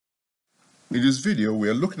In this video, we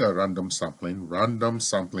are looking at random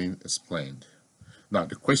sampling explained. Now,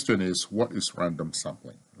 the question is, what is random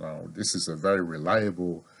sampling? Now, this is a very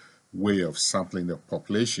reliable way of sampling the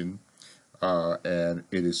population, and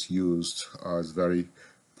it is used, it's very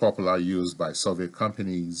popular, used by survey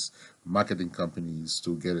companies, marketing companies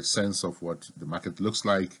to get a sense of what the market looks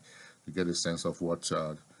like, to get a sense of what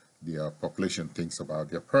the population thinks about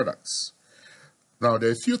their products. Now, there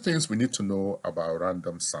are a few things we need to know about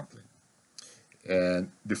random sampling. And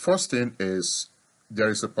the first thing is there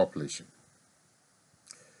is a population,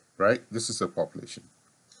 right? This is a population.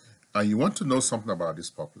 And you want to know something about this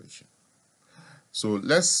population. So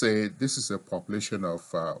let's say this is a population of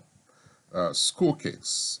school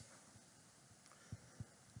kids.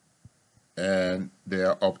 And they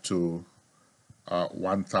are up to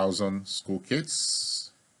 1,000 school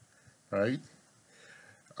kids, right?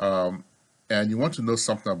 And you want to know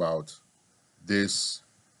something about this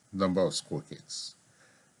number of school kids.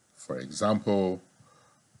 For example,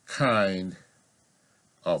 kind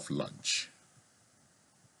of lunch.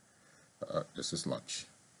 This is lunch,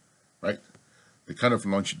 right? The kind of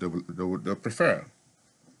lunch they prefer.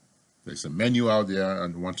 There's a menu out there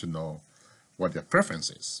and you want to know what their preference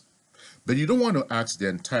is. But you don't want to ask the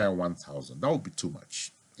entire 1,000. That would be too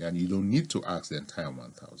much. And you don't need to ask the entire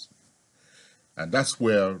 1,000. And that's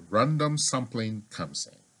where random sampling comes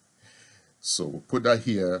in. So we'll put that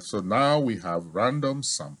here. So now we have random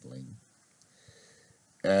sampling.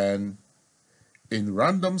 And in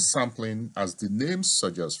random sampling, as the name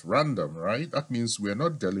suggests, random, right? That means we're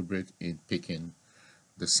not deliberate in picking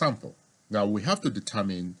the sample. Now we have to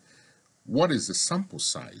determine what is the sample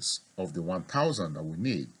size of the 1,000 that we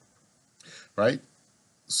need, right?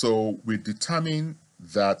 So we determine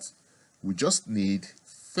that we just need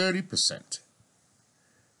 30%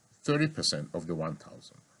 of the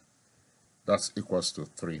 1,000. That's equals to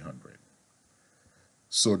 300.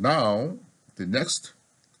 So now the next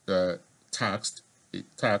task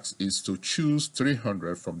is to choose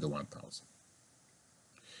 300 from the 1,000.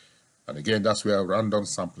 And again, that's where random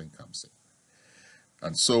sampling comes in.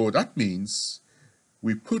 And so that means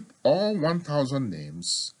we put all 1,000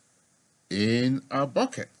 names in a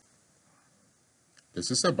bucket. This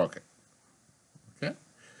is a bucket, okay?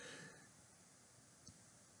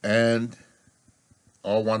 And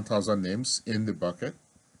all 1,000 names in the bucket,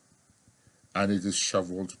 and it is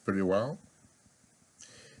shoveled pretty well.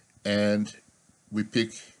 And we pick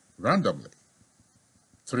randomly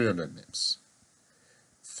 300 names.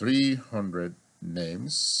 300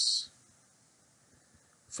 names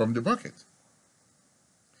from the bucket.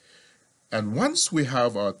 And once we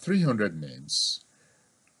have our 300 names,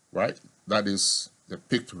 right, that is they're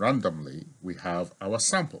picked randomly, we have our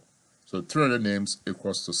sample. So 300 names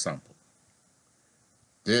equals to sample.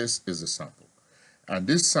 This is the sample. And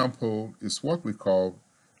this sample is what we call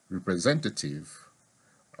representative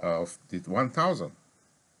of the 1,000.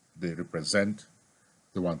 They represent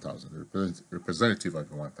the 1,000, representative of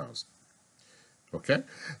the 1,000. Okay?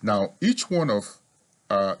 Now, each one of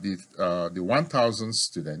the 1,000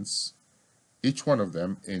 students, each one of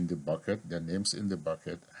them in the bucket, their names in the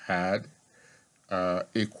bucket, had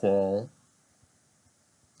equal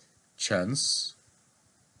chance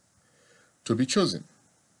to be chosen.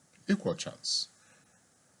 Equal chance,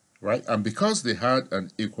 right? And because they had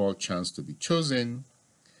an equal chance to be chosen,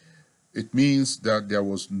 it means that there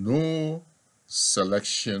was no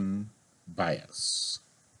selection bias.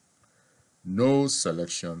 No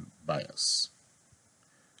selection bias.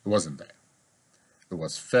 It wasn't there. It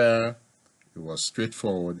was fair, it was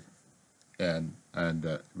straightforward, and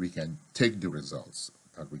we can take the results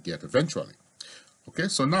that we get eventually. Okay,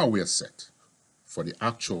 so now we are set for the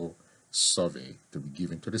actual survey to be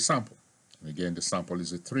given to the sample. And again, the sample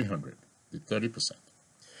is a 300, the 30%.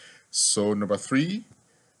 So number 3,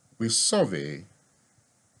 we survey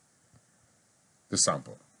the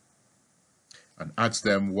sample and ask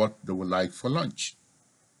them what they would like for lunch,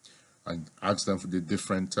 and ask them for the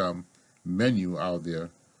different menu out there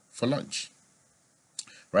for lunch,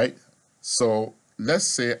 right? So let's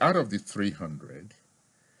say out of the 300,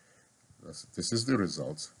 this is the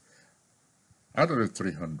result. Out of the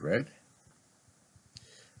 300,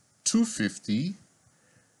 250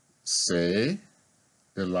 say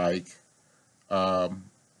they like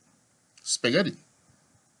spaghetti,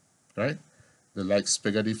 right? They like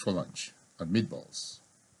spaghetti for lunch and meatballs.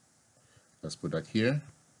 Let's put that here.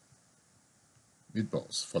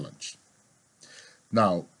 Meatballs for lunch.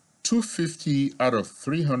 Now, 250 out of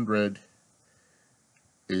 300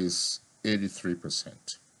 is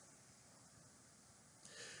 83%.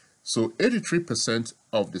 So 83%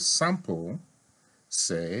 of the sample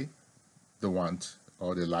say they want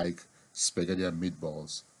or they like spaghetti and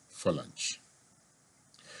meatballs for lunch.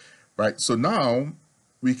 Right, so now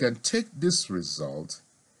we can take this result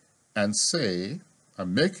and say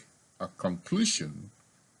and make a conclusion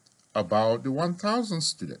about the 1,000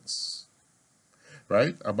 students,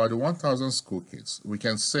 right? About the 1,000 school kids. We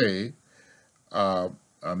can say,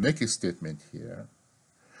 make a statement here.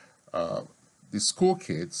 The school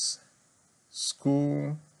kids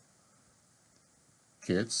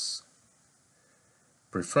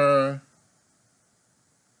prefer,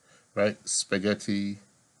 right, spaghetti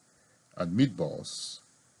and meatballs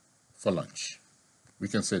for lunch. We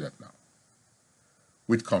can say that now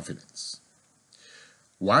with confidence.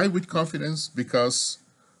 Why with confidence? Because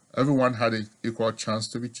everyone had an equal chance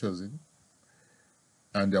to be chosen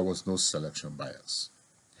and there was no selection bias.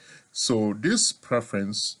 So this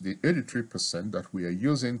preference, the 83% that we are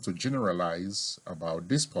using to generalize about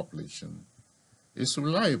this population, is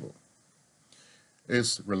reliable.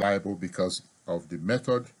 It's reliable because of the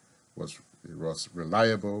method it was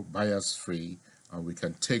reliable, bias-free, and we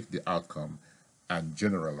can take the outcome and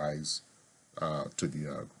generalize to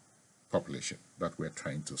the population that we're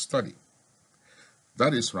trying to study.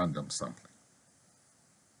 That is random sampling.